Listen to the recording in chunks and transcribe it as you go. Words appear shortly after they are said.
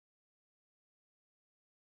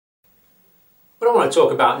What I want to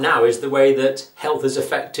talk about now is the way that health is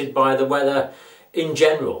affected by the weather in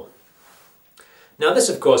general. Now this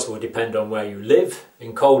of course will depend on where you live.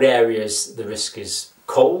 In cold areas the risk is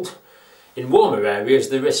cold. In warmer areas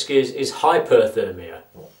the risk is hyperthermia,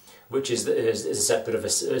 which is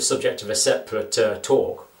a subject of a separate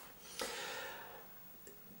talk.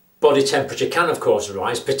 Body temperature can of course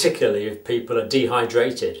rise, particularly if people are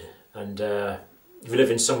dehydrated, and if you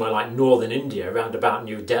live in somewhere like northern India, around about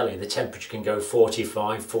New Delhi, the temperature can go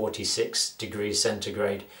 45, 46 degrees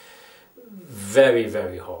centigrade, very,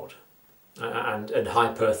 very hot, and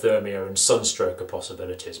hyperthermia and sunstroke are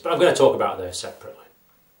possibilities. But I'm going to talk about those separately.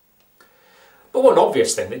 But one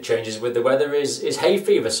obvious thing that changes with the weather is hay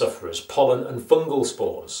fever sufferers, pollen and fungal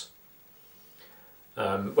spores.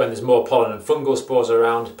 When there's more pollen and fungal spores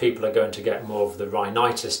around, people are going to get more of the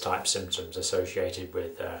rhinitis type symptoms associated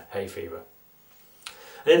with hay fever.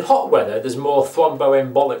 And in hot weather there's more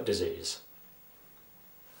thromboembolic disease.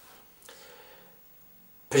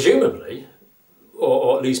 Presumably,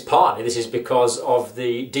 or at least partly, this is because of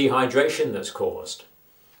the dehydration that's caused.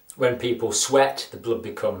 When people sweat, the blood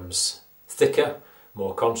becomes thicker,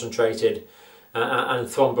 more concentrated, and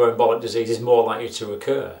thromboembolic disease is more likely to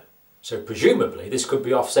occur. So presumably this could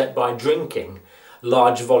be offset by drinking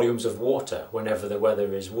large volumes of water whenever the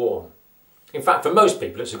weather is warm. In fact, for most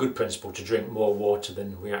people it's a good principle to drink more water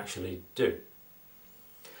than we actually do.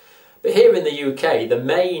 But here in the UK, the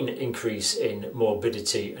main increase in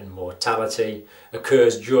morbidity and mortality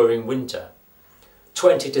occurs during winter.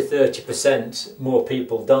 20 to 30% more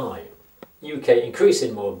people die. UK increase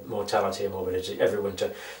in mortality and morbidity every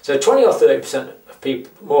winter. So 20 or 30%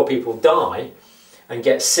 of more people die and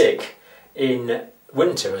get sick in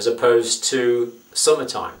winter as opposed to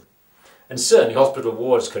summertime. And certainly hospital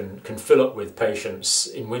wards can fill up with patients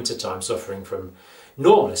in wintertime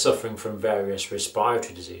normally suffering from various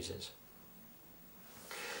respiratory diseases.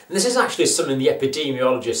 And this is actually something the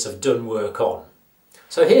epidemiologists have done work on.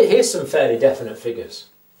 So here's some fairly definite figures.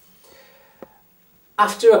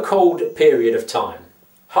 After a cold period of time,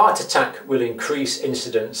 heart attack will increase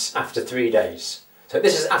incidence after 3 days. So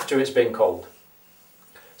this is after it's been cold.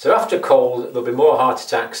 So after cold there'll be more heart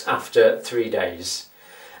attacks after 3 days,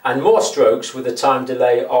 and more strokes with a time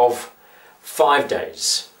delay of 5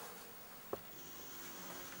 days.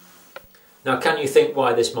 Now, can you think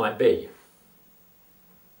why this might be?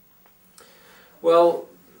 Well,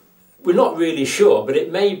 we're not really sure, but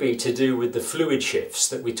it may be to do with the fluid shifts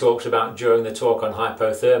that we talked about during the talk on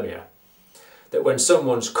hypothermia. That when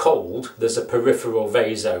someone's cold, there's a peripheral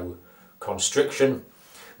vasoconstriction,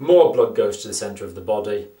 more blood goes to the centre of the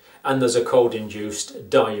body, and there's a cold-induced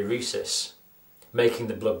diuresis, making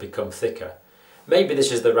the blood become thicker. Maybe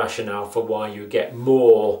this is the rationale for why you get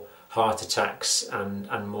more heart attacks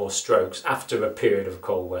and more strokes after a period of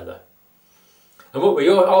cold weather. And what we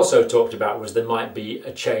also talked about was there might be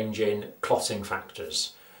a change in clotting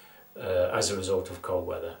factors as a result of cold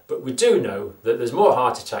weather. But we do know that there's more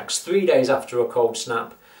heart attacks 3 days after a cold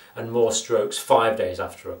snap and more strokes 5 days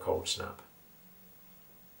after a cold snap.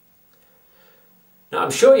 Now,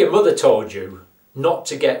 I'm sure your mother told you not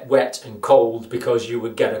to get wet and cold because you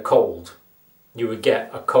would get a cold. You would get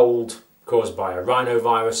a cold caused by a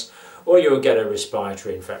rhinovirus, or you would get a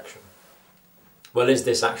respiratory infection. Well, is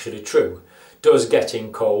this actually true? Does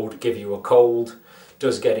getting cold give you a cold?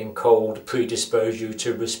 Does getting cold predispose you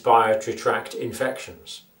to respiratory tract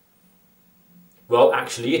infections? Well,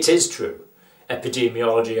 actually it is true.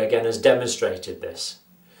 Epidemiology again has demonstrated this.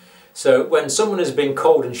 So when someone has been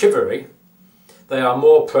cold and shivery, they are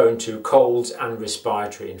more prone to colds and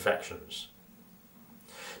respiratory infections.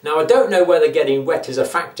 Now, I don't know whether getting wet is a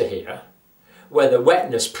factor here, whether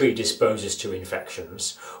wetness predisposes to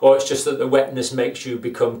infections, or it's just that the wetness makes you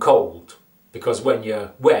become cold, because when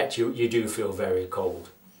you're wet you do feel very cold.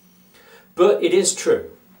 But it is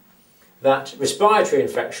true that respiratory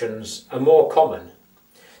infections are more common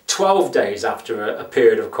 12 days after a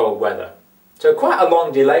period of cold weather. So quite a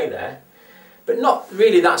long delay there. But not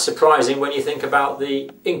really that surprising when you think about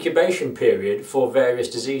the incubation period for various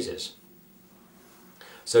diseases.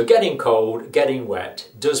 So getting cold, getting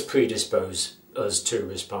wet does predispose us to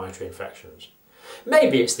respiratory infections.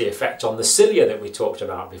 Maybe it's the effect on the cilia that we talked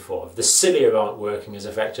about before. If the cilia aren't working as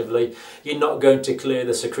effectively, you're not going to clear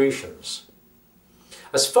the secretions.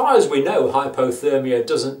 As far as we know, hypothermia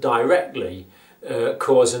doesn't directly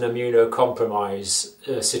cause an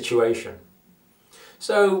immunocompromised situation.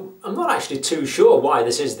 So I'm not actually too sure why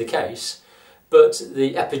this is the case, but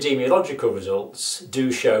the epidemiological results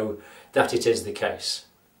do show that it is the case.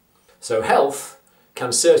 So health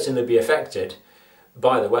can certainly be affected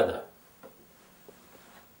by the weather.